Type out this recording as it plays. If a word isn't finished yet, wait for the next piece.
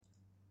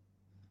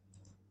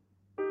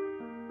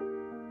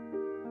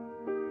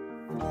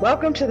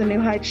Welcome to the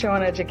New Heights Show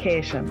on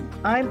Education.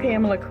 I'm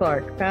Pamela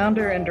Clark,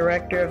 founder and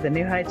director of the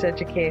New Heights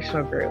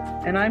Educational Group,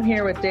 and I'm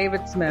here with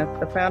David Smith,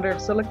 the founder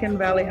of Silicon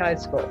Valley High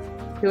School,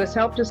 who has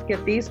helped us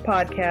get these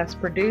podcasts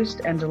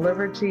produced and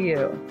delivered to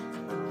you.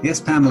 Yes,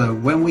 Pamela,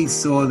 when we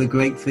saw the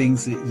great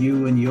things that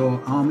you and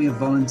your army of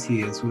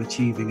volunteers were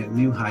achieving at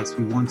New Heights,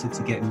 we wanted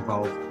to get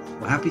involved.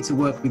 We're happy to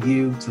work with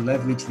you to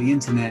leverage the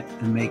internet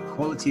and make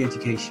quality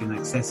education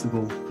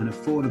accessible and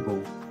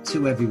affordable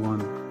to everyone,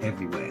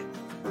 everywhere.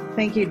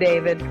 Thank you,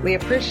 David. We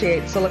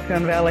appreciate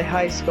Silicon Valley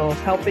High School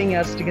helping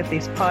us to get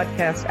these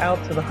podcasts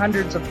out to the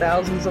hundreds of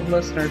thousands of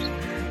listeners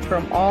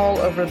from all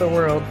over the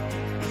world.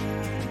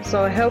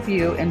 So I hope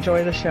you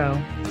enjoy the show.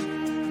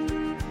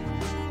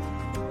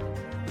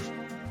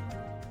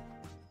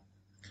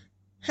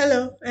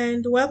 Hello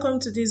and welcome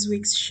to this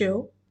week's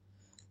show.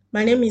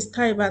 My name is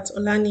Taibat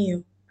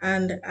Olaniyan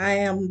and I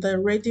am the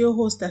radio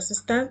host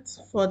assistant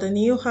for the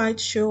New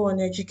Heights Show on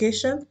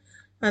Education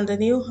and the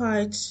New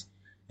Heights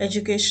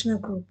Educational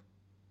Group.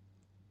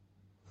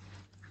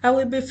 I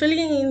will be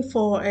filling in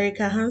for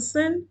Erica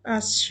Hansen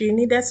as she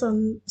needed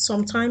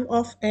some time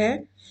off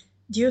air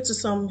due to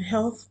some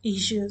health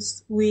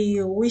issues. We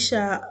wish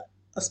her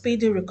a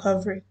speedy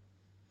recovery.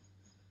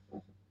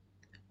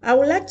 I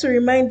would like to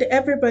remind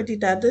everybody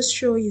that this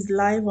show is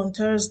live on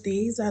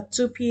Thursdays at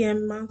 2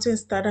 p.m. Mountain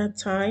Standard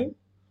Time,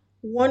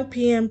 1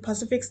 p.m.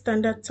 Pacific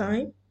Standard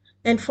Time,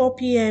 and 4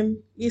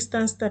 p.m.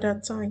 Eastern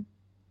Standard Time.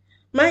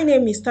 My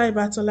name is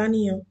Taibat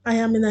Olaniyan. I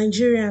am a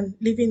Nigerian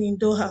living in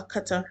Doha,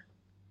 Qatar.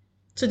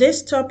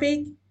 Today's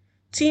topic,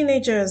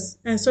 teenagers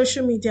and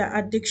social media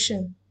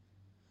addiction,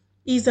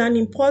 is an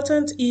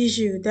important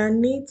issue that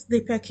needs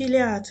the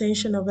peculiar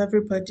attention of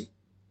everybody.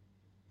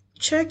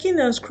 Checking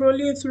and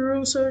scrolling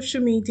through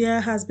social media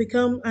has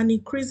become an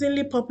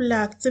increasingly popular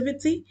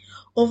activity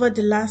over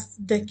the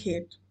last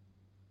decade.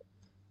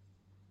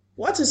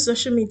 What is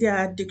social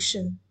media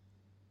addiction?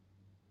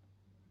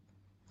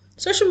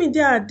 Social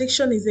media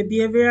addiction is a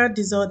behavioral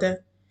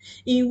disorder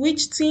in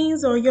which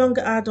teens or young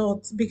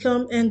adults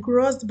become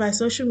engrossed by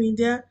social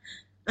media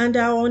and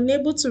are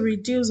unable to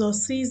reduce or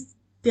cease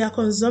their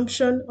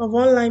consumption of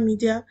online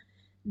media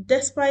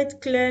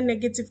despite clear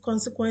negative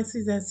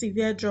consequences and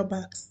severe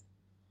drawbacks.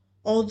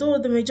 Although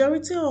the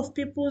majority of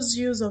people's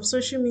use of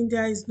social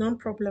media is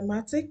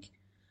non-problematic,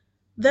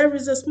 there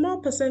is a small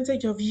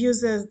percentage of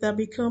users that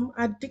become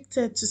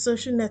addicted to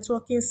social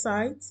networking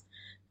sites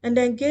and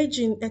engage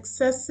in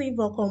excessive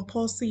or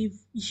compulsive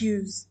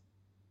use.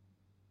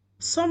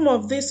 Some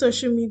of these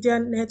social media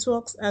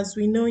networks, as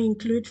we know,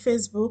 include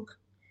Facebook,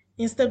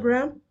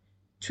 Instagram,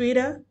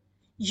 Twitter,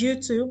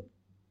 YouTube,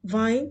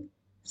 Vine,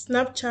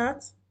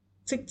 Snapchat,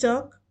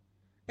 TikTok,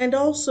 and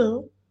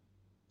also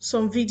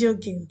some video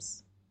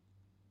games.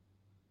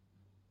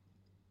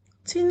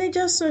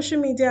 Teenager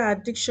social media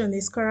addiction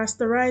is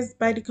characterized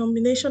by the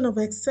combination of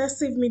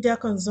excessive media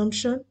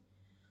consumption,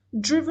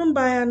 driven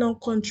by an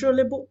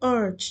uncontrollable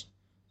urge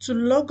to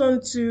log on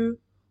to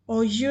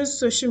or use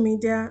social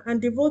media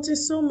and devoting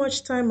so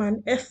much time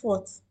and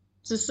effort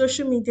to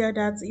social media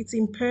that it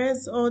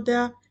impairs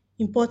other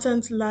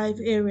important life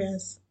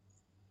areas.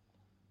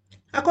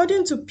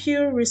 According to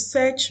Pew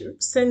Research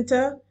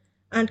Center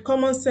and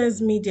Common Sense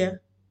Media,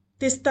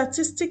 the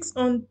statistics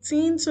on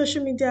teen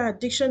social media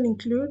addiction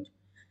include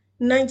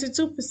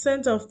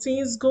 92% of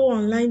teens go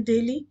online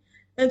daily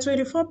and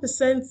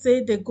 24%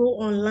 say they go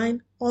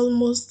online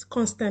almost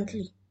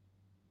constantly.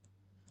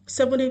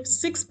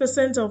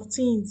 76% of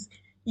teens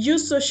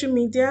use social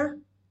media,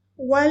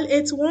 while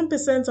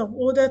 81% of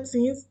older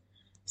teens,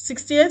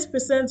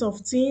 68%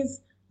 of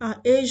teens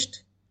are aged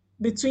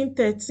between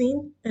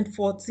 13 and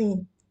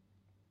 14.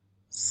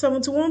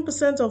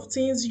 71% of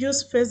teens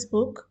use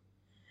Facebook,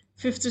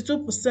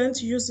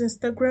 52% use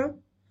Instagram,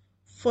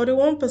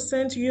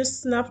 41%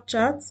 use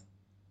Snapchat,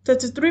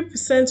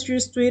 33%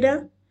 use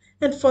Twitter,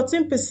 and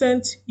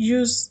 14%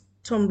 use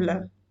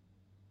Tumblr.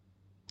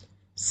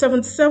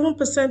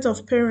 77%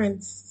 of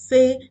parents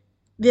say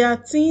their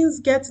teens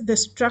get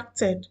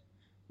distracted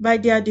by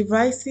their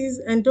devices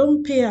and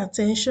don't pay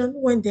attention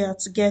when they are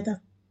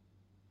together.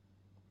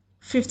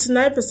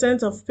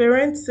 59% of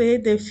parents say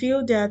they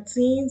feel their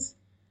teens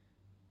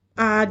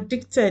are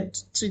addicted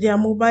to their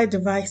mobile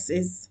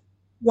devices,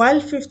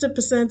 while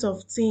 50%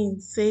 of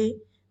teens say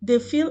they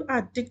feel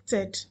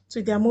addicted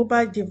to their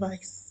mobile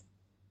device.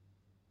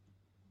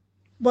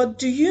 But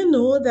do you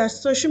know that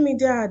social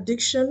media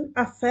addiction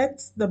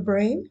affects the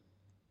brain?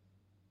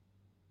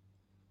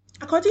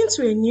 According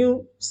to a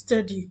new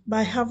study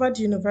by Harvard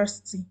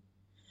University,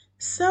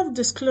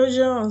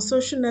 self-disclosure on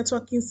social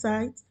networking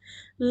sites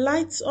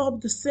lights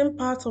up the same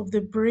part of the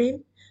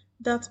brain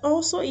that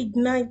also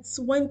ignites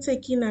when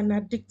taking an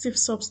addictive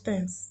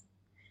substance.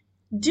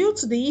 Due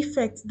to the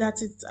effect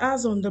that it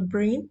has on the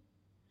brain,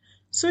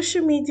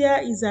 social media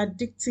is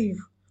addictive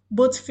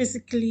both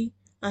physically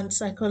and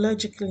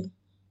psychologically.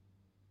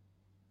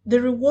 The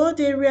reward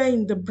area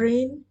in the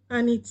brain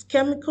and its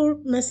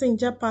chemical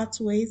messenger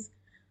pathways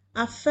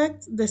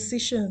affect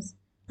decisions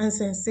and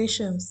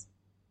sensations.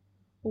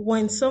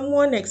 When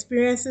someone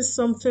experiences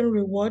something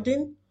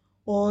rewarding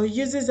or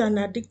uses an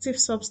addictive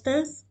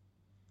substance,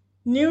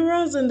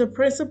 neurons in the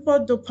principal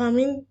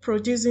dopamine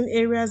producing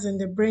areas in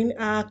the brain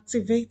are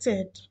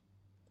activated,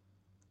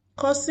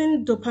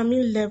 causing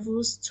dopamine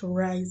levels to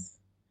rise.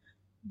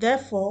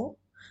 Therefore,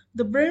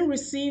 the brain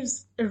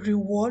receives a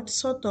reward,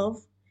 sort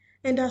of,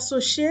 and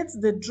associates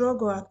the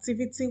drug or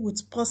activity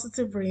with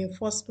positive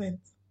reinforcement.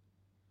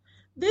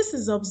 This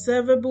is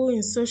observable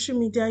in social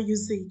media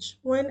usage.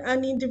 When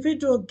an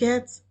individual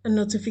gets a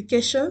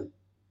notification,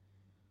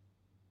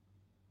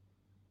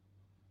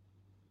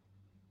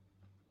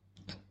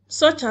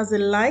 such as a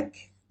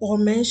like or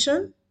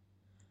mention,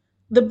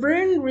 the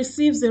brain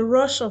receives a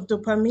rush of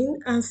dopamine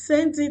and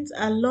sends it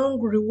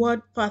along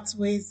reward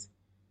pathways,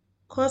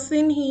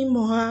 causing him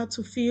or her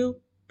to feel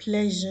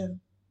pleasure.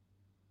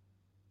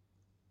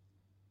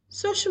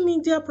 Social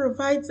media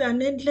provides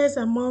an endless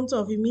amount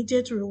of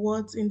immediate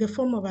rewards in the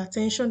form of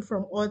attention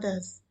from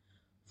others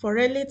for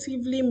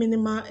relatively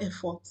minimal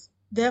effort.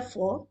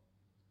 Therefore,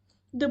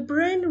 the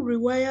brain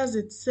rewires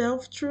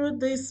itself through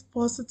this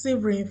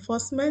positive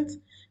reinforcement,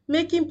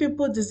 making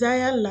people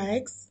desire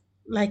likes,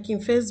 like in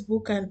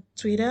Facebook and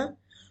Twitter,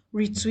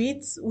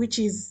 retweets, which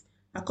is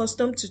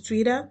accustomed to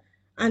Twitter,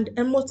 and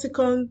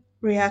emoticon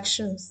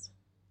reactions.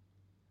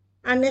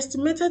 An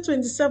estimated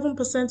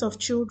 27% of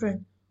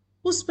children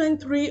who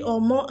spend 3 or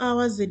more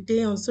hours a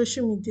day on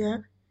social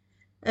media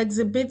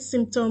exhibit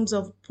symptoms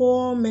of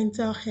poor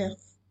mental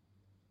health.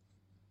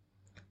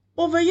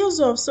 Overuse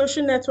of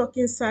social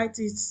networking sites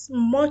is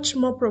much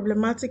more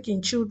problematic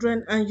in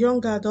children and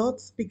young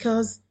adults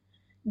because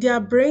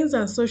their brains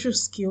and social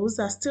skills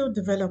are still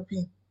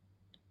developing.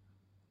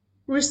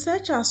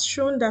 Research has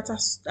shown that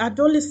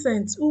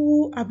adolescents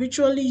who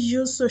habitually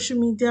use social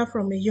media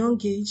from a young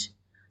age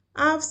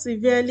have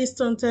severely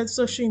stunted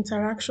social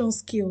interaction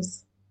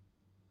skills.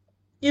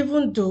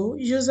 Even though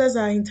users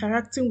are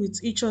interacting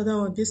with each other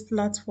on these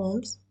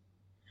platforms,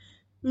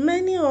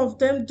 many of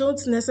them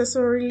don't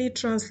necessarily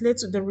translate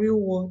to the real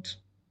world.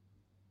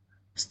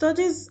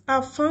 Studies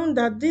have found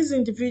that these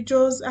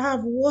individuals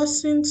have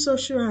worsened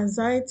social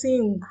anxiety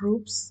in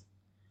groups,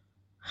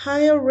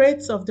 higher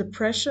rates of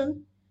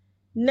depression,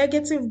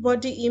 negative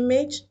body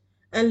image,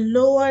 and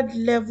lowered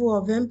level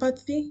of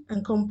empathy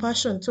and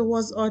compassion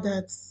towards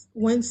others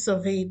when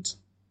surveyed.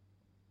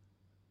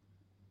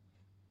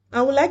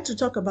 I would like to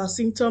talk about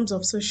symptoms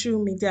of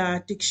social media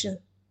addiction.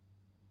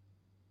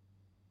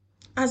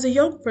 As a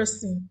young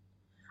person,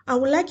 I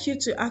would like you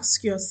to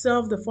ask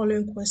yourself the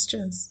following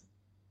questions.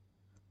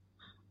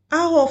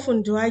 How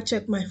often do I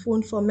check my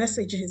phone for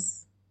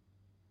messages?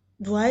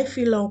 Do I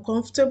feel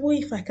uncomfortable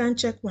if I can't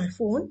check my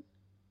phone?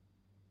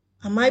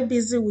 Am I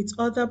busy with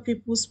other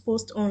people's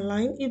posts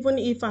online even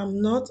if I'm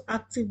not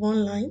active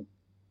online?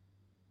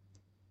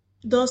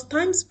 Does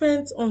time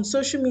spent on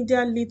social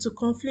media lead to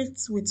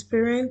conflicts with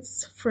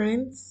parents,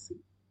 friends,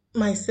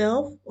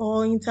 myself,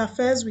 or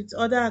interferes with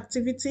other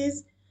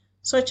activities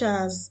such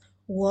as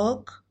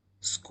work,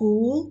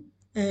 school,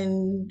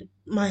 and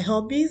my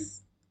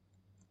hobbies?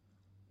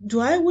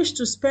 Do I wish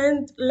to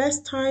spend less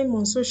time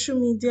on social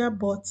media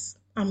but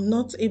I'm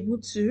not able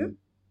to?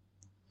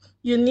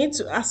 You need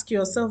to ask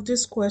yourself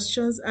these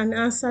questions and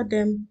answer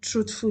them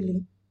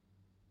truthfully.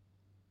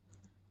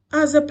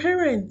 As a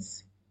parent,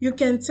 you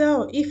can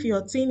tell if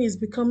your teen is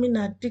becoming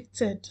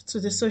addicted to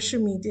the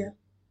social media.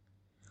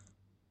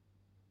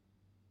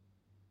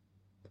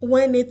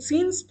 When a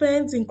teen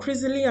spends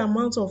increasingly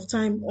amount of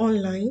time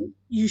online,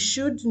 you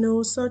should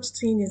know such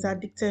teen is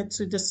addicted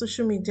to the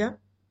social media.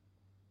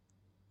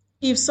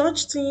 If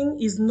such teen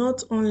is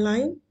not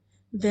online,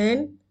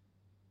 then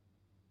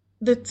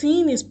the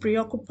teen is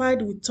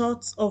preoccupied with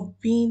thoughts of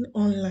being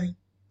online.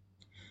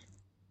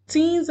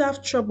 Teens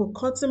have trouble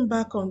cutting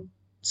back on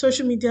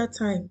social media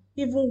time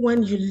even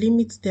when you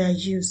limit their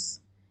use,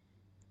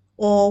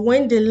 or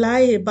when they lie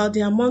about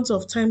the amount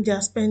of time they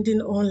are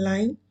spending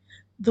online.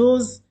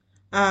 Those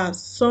are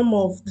some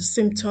of the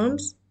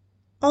symptoms.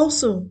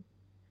 Also,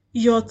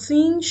 your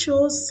teen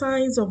shows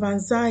signs of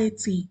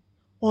anxiety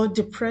or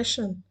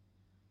depression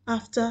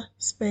after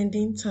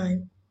spending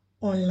time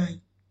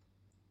online.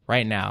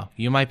 Right now,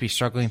 you might be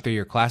struggling through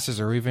your classes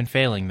or even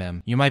failing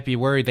them. You might be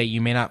worried that you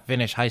may not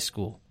finish high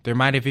school. There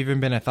might have even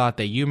been a thought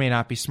that you may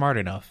not be smart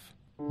enough.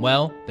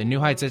 Well, the New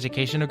Heights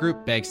Educational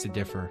Group begs to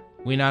differ.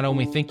 We not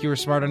only think you are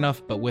smart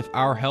enough, but with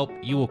our help,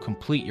 you will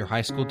complete your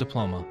high school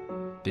diploma.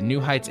 The New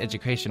Heights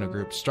Educational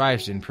Group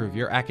strives to improve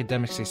your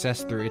academic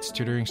success through its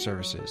tutoring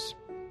services.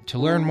 To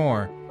learn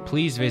more,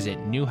 please visit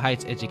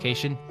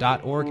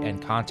newheightseducation.org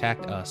and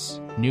contact us.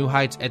 New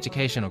Heights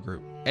Educational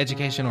Group,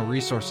 educational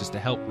resources to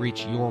help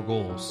reach your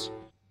goals.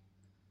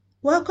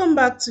 Welcome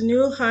back to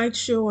New Heights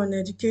Show on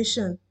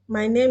Education.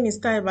 My name is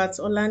Taibat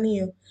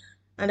Olaniyan,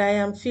 and I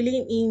am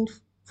filling in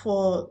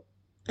for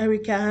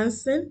Erica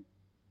Hansen.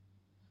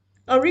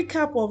 A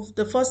recap of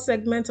the first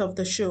segment of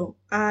the show.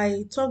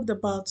 I talked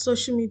about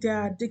social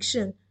media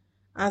addiction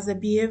as a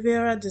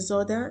behavioral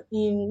disorder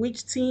in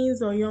which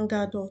teens or young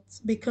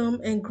adults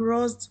become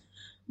engrossed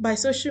by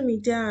social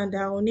media and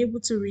are unable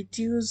to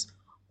reduce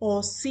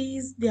or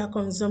cease their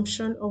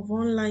consumption of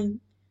online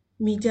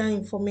media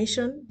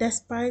information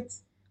despite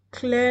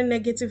clear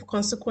negative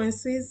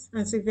consequences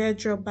and severe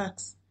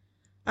drawbacks.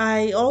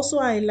 I also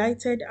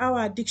highlighted how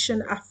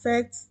addiction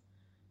affects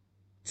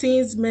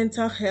teens'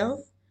 mental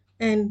health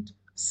and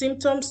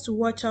symptoms to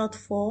watch out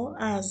for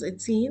as a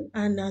teen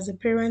and as a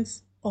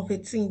parent of a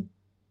teen.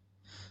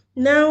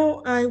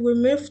 Now I will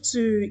move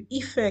to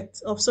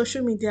effects of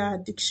social media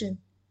addiction.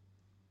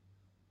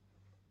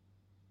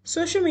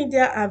 Social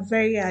media are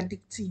very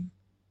addictive.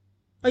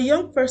 A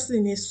young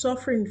person is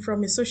suffering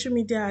from a social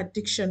media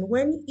addiction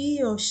when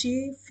he or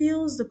she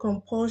feels the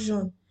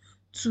compulsion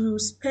to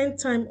spend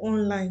time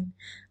online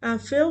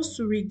and fails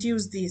to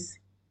reduce this,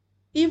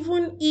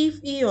 even if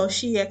he or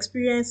she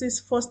experiences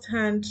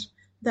firsthand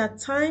that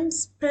time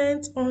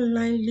spent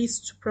online leads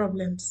to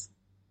problems.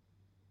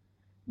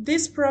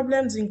 These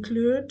problems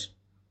include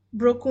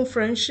broken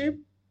friendship,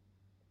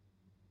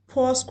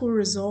 poor school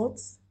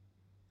results,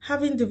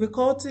 having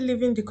difficulty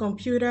leaving the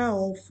computer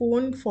or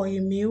phone for a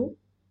meal,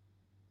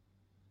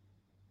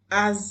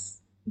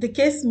 as the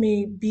case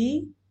may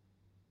be,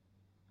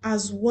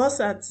 as worse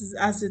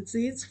as it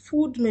is,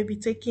 food may be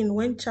taken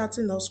when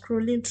chatting or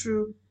scrolling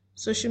through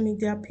social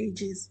media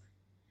pages.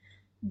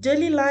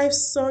 Daily life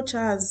such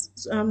as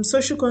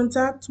social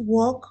contact,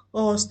 work,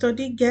 or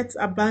study gets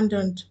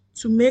abandoned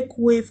to make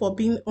way for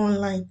being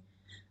online.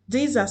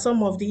 These are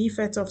some of the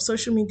effects of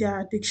social media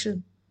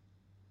addiction.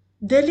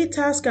 Daily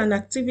tasks and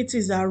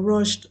activities are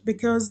rushed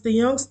because the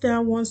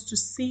youngster wants to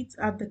sit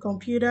at the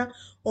computer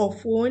or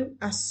phone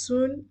as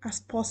soon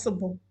as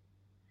possible.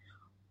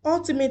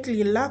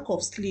 Ultimately, lack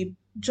of sleep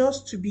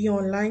just to be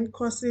online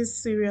causes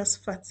serious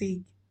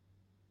fatigue.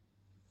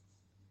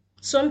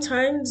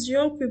 Sometimes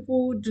young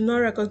people do not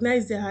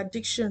recognize their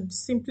addiction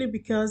simply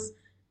because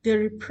they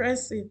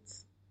repress it.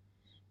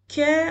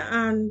 Care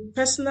and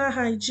personal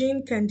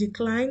hygiene can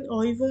decline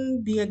or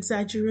even be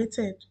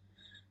exaggerated.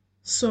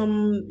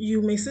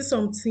 You may see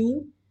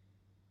something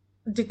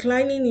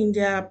declining in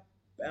their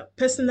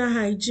personal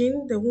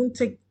hygiene, they won't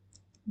take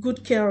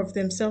good care of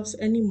themselves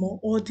anymore,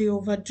 or they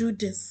overdo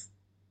this.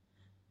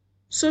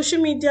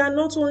 Social media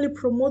not only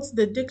promotes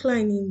the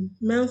decline in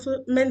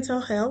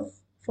mental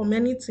health for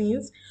many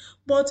teens,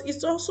 but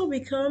it also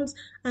becomes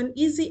an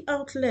easy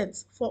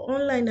outlet for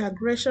online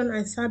aggression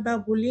and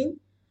cyberbullying,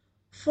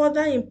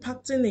 further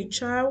impacting a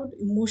child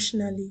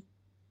emotionally.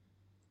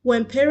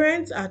 When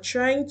parents are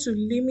trying to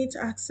limit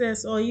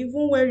access or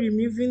even when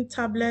removing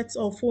tablets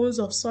or phones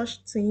of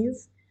such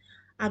teens,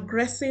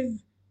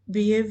 aggressive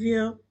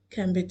behavior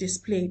can be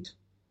displayed.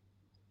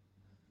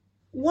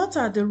 What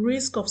are the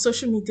risks of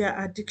social media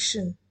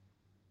addiction?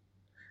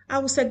 I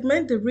will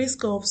segment the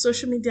risk of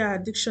social media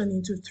addiction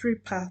into three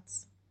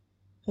parts: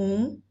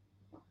 home,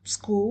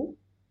 school,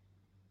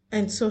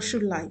 and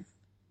social life.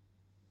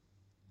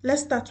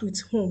 Let's start with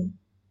home.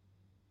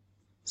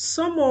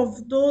 Some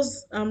of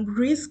those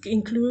risks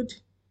include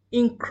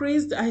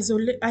increased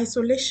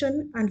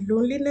isolation and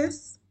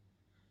loneliness,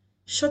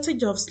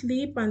 shortage of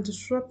sleep and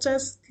disrupted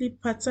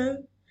sleep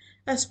pattern,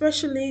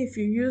 especially if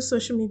you use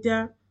social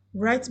media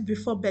right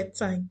before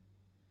bedtime,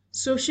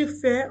 social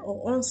fear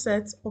or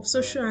onset of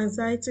social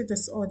anxiety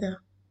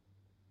disorder,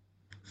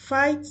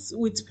 fights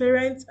with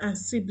parents and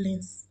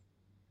siblings,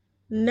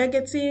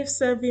 negative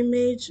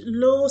self-image,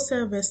 low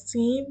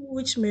self-esteem,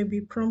 which may be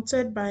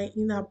prompted by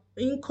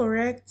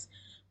incorrect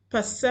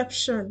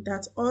perception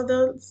that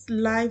others'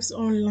 lives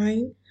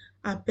online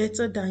are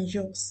better than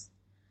yours,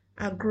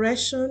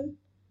 aggression,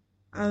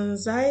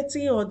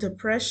 anxiety or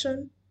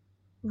depression,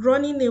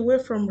 running away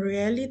from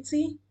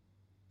reality,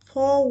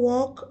 poor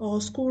work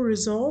or school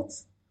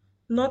results,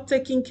 not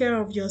taking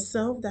care of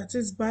yourself, that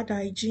is bad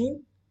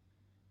hygiene,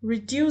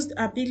 reduced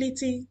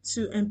ability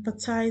to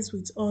empathize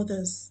with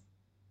others.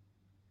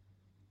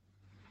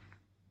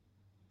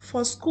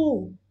 For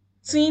school,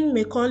 teen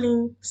may call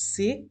in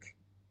sick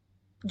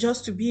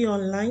just to be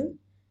online,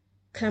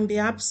 can be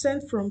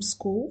absent from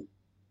school,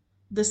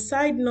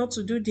 decide not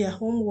to do their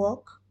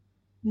homework,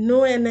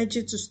 no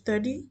energy to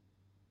study,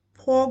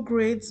 poor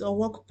grades or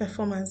work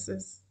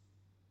performances.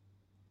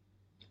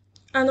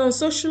 And on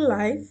social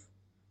life,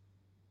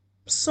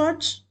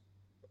 such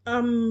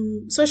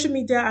social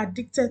media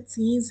addicted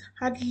teens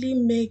hardly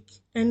make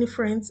any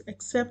friends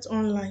except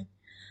online,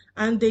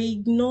 and they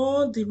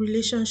ignore the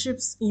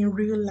relationships in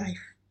real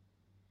life.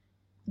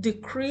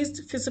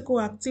 Decreased physical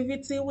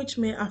activity, which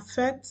may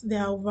affect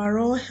their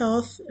overall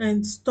health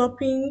and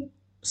stopping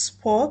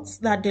sports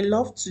that they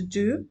love to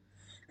do,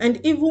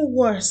 and even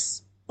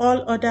worse,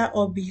 all other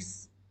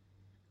hobbies.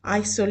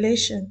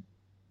 Isolation.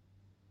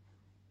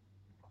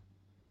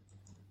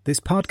 This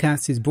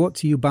podcast is brought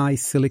to you by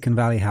Silicon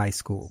Valley High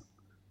School,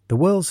 the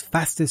world's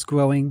fastest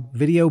growing,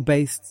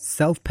 video-based,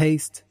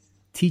 self-paced,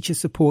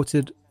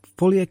 teacher-supported,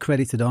 fully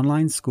accredited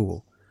online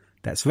school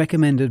that's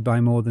recommended by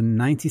more than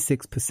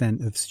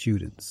 96% of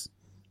students.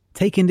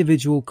 Take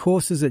individual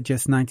courses at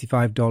just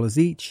 $95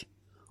 each,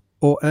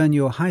 or earn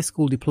your high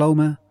school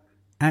diploma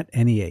at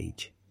any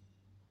age.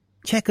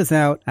 Check us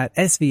out at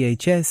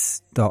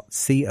svhs.co.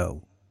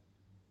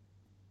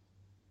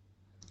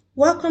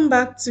 Welcome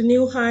back to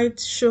New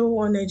Heights Show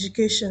on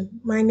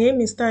Education. My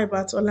name is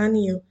Taibat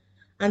Olaniyan,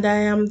 and I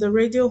am the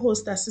radio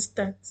host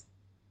assistant.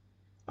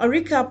 A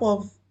recap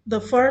of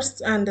the first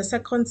and the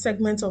second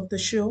segment of the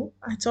show,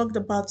 I talked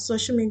about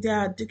social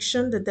media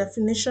addiction, the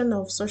definition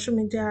of social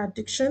media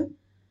addiction.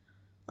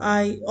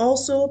 I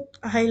also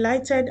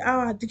highlighted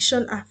how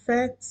addiction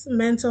affects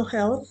mental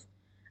health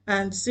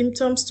and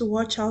symptoms to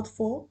watch out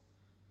for.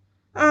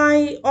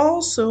 I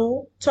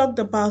also talked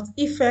about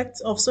effects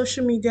of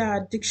social media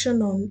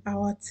addiction on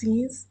our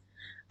teens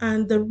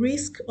and the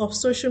risk of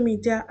social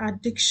media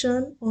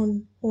addiction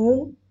on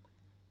home,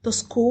 the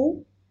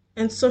school,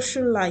 and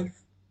social life.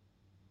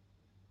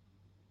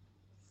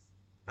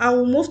 I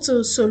will move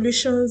to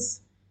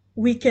solutions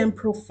we can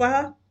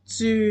provide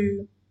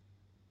to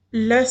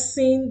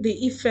lessen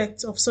the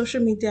effects of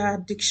social media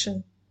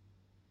addiction.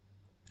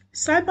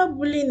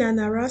 Cyberbullying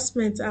and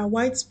harassment are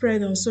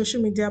widespread on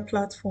social media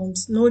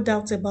platforms, no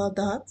doubt about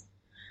that,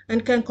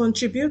 and can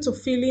contribute to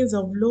feelings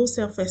of low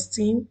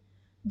self-esteem,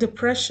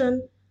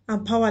 depression,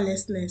 and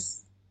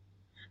powerlessness.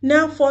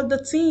 Now, for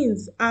the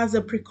teens, as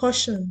a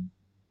precaution,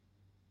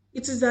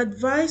 it is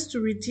advised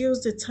to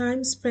reduce the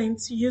time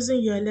spent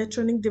using your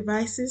electronic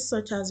devices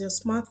such as your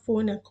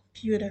smartphone and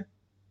computer.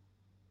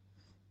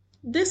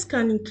 This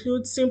can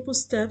include simple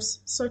steps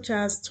such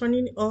as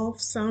turning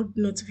off sound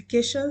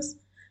notifications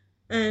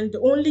and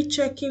only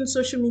checking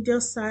social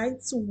media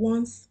sites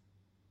once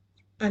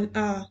an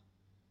hour.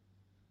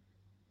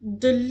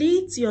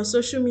 Delete your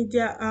social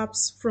media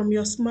apps from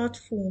your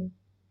smartphone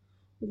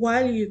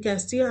while you can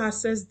still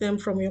access them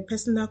from your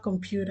personal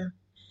computer.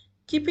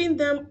 Keeping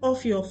them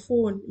off your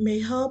phone may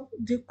help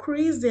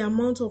decrease the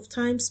amount of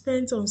time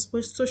spent on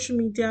social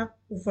media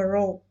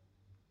overall.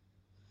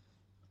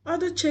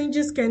 Other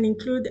changes can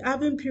include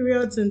having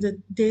periods in the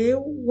day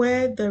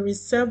where there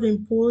is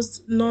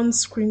self-imposed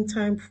non-screen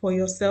time for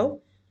yourself,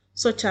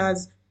 such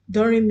as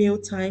during meal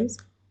times,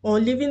 or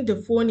leaving the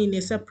phone in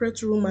a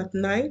separate room at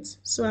night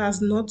so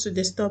as not to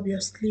disturb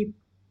your sleep.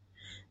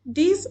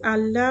 This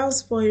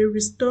allows for a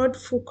restored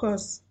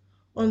focus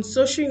on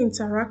social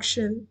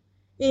interaction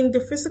in the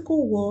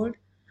physical world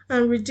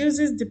and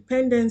reduces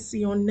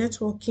dependency on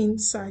networking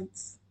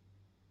sites.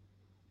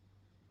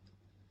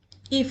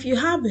 If you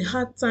have a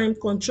hard time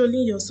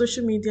controlling your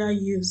social media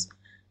use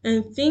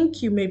and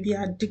think you may be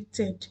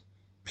addicted,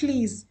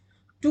 please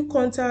do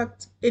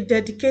contact a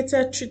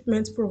dedicated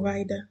treatment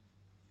provider.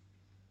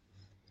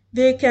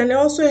 They can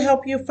also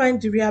help you find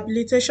the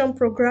rehabilitation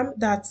program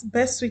that's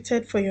best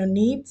suited for your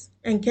needs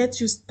and get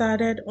you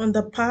started on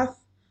the path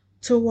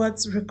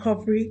towards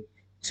recovery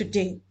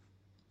today.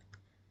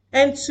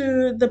 And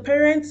to the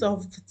parents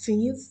of the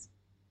teens,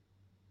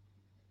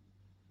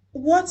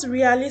 what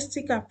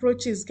realistic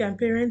approaches can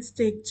parents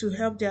take to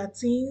help their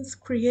teens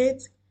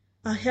create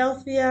a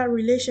healthier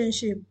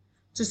relationship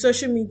to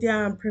social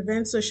media and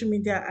prevent social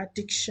media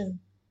addiction?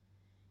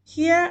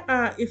 Here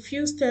are a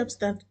few steps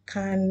that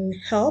can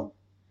help.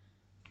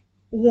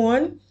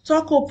 1.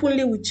 Talk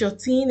openly with your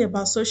teen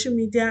about social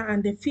media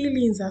and the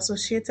feelings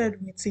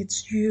associated with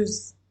its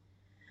use.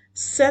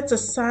 Set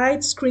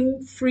aside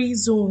screen-free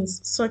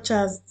zones such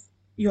as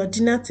your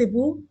dinner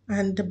table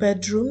and the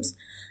bedrooms,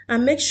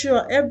 and make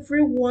sure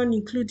everyone,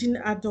 including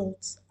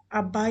adults,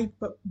 abide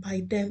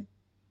by them.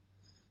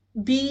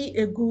 Be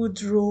a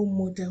good role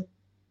model.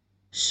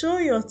 Show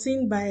your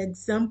teen by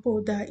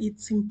example that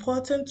it's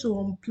important to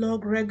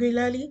unplug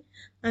regularly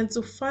and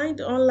to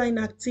find online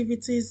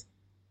activities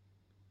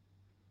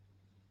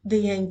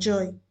they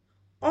enjoy.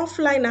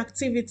 Offline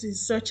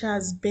activities such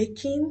as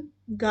baking,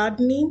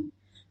 gardening,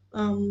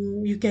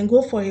 you can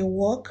go for a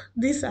walk.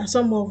 These are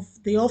some of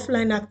the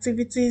offline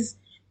activities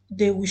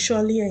they will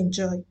surely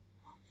enjoy.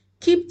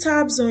 Keep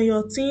tabs on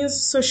your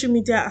teen's social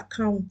media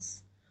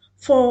accounts.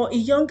 For a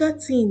younger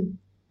teen,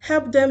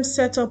 help them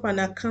set up an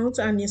account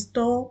and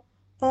install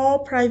all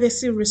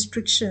privacy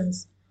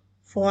restrictions.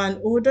 For an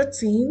older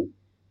teen,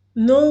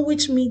 know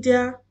which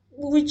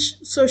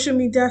social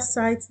media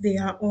sites they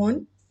are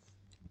on.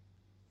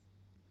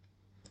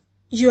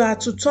 You are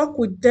to talk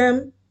with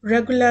them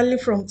regularly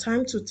from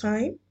time to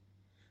time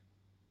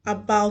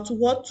about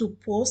what to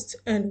post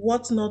and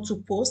what not to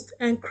post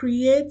and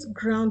create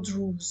ground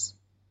rules.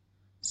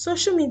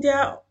 Social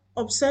media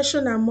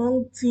obsession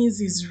among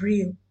teens is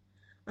real,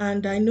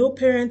 and I know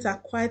parents are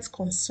quite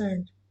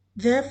concerned.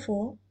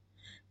 Therefore,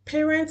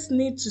 parents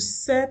need to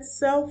set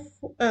cell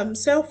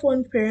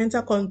phone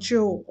parental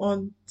control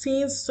on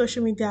teens'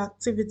 social media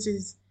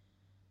activities.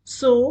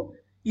 So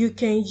you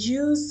can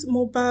use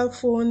mobile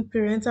phone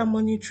parental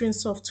monitoring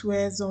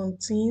softwares on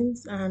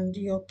teens and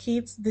your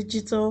kids'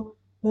 digital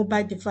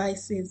mobile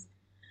devices.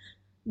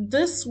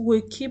 This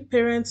will keep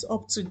parents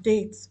up to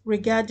date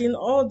regarding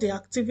all the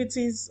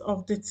activities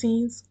of the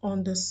teens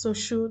on the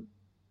social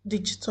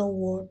digital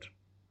world.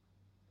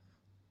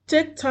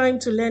 Take time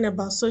to learn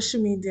about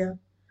social media,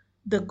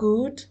 the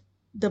good,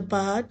 the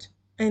bad,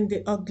 and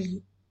the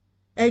ugly.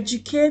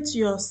 Educate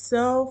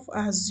yourself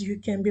as you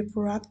can be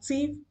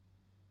proactive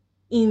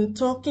in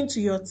talking to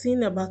your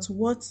teen about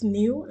what's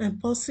new and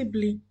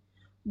possibly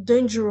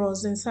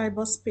dangerous in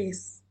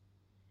cyberspace.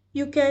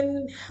 You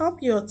can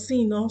help your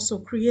teen also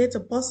create a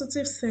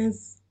positive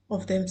sense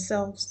of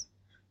themselves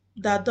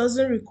that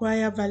doesn't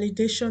require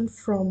validation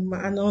from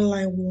an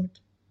online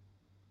world.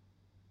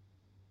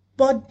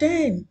 But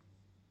then,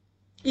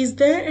 is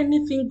there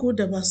anything good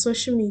about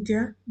social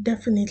media?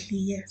 Definitely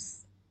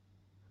yes.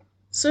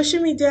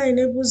 Social media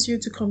enables you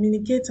to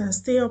communicate and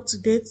stay up to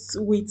date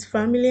with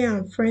family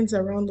and friends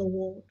around the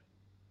world.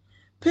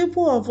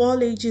 People of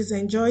all ages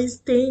enjoy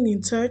staying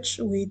in touch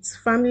with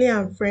family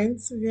and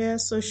friends via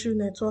social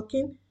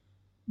networking,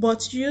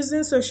 but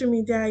using social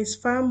media is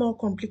far more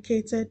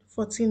complicated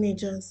for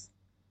teenagers.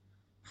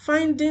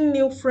 Finding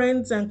new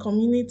friends and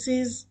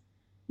communities,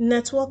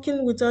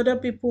 networking with other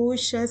people who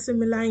share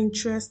similar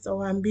interests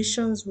or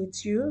ambitions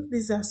with you,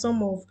 these are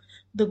some of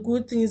the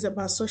good things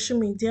about social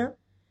media.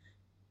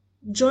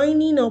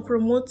 Joining or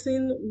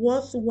promoting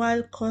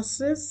worthwhile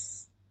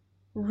causes,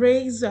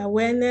 raise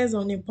awareness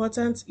on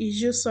important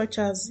issues such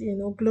as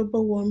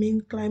global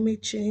warming,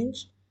 climate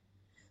change,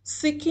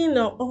 seeking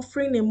or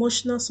offering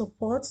emotional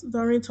support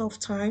during tough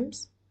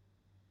times,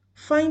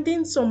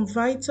 finding some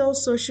vital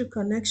social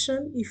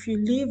connection if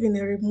you live in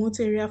a remote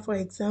area, for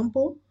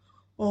example,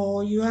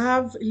 or you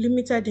have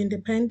limited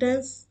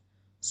independence,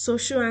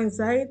 social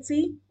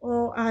anxiety,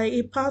 or are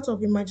a part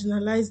of a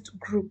marginalized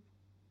group.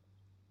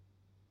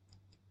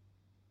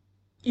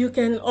 You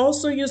can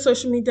also use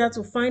social media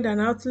to find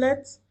an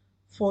outlet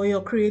for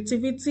your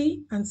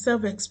creativity and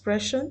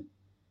self-expression.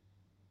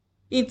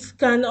 It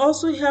can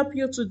also help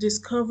you to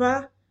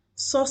discover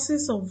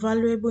sources of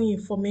valuable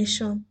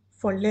information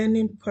for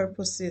learning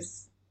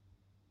purposes.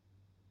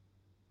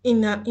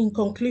 In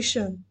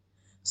conclusion,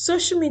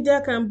 social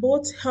media can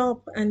both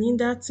help and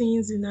hinder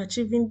teens in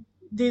achieving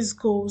these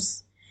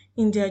goals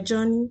in their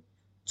journey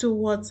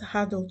towards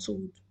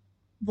adulthood.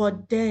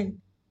 But then,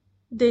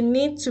 they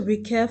need to be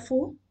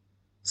careful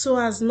so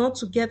as not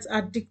to get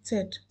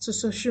addicted to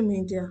social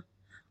media.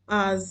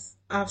 As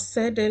I've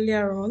said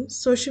earlier on,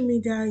 social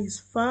media is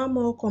far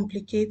more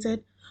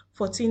complicated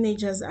for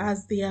teenagers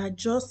as they are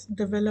just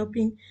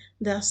developing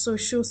their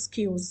social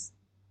skills.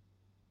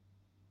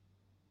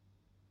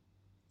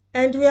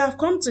 And we have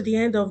come to the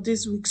end of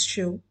this week's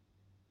show.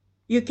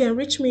 You can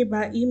reach me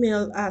by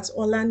email at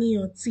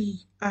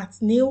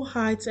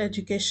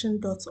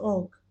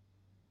olaniyan@newheightseducation.org.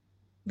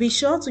 Be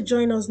sure to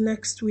join us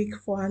next week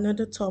for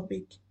another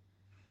topic.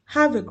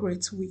 Have a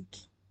great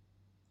week.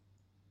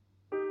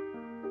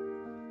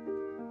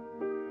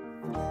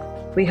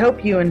 We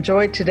hope you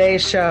enjoyed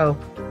today's show.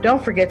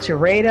 Don't forget to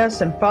rate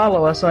us and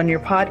follow us on your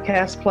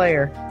podcast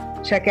player.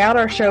 Check out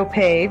our show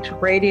page,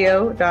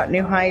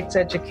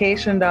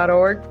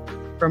 radio.newheightseducation.org,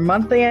 for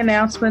monthly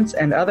announcements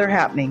and other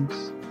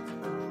happenings.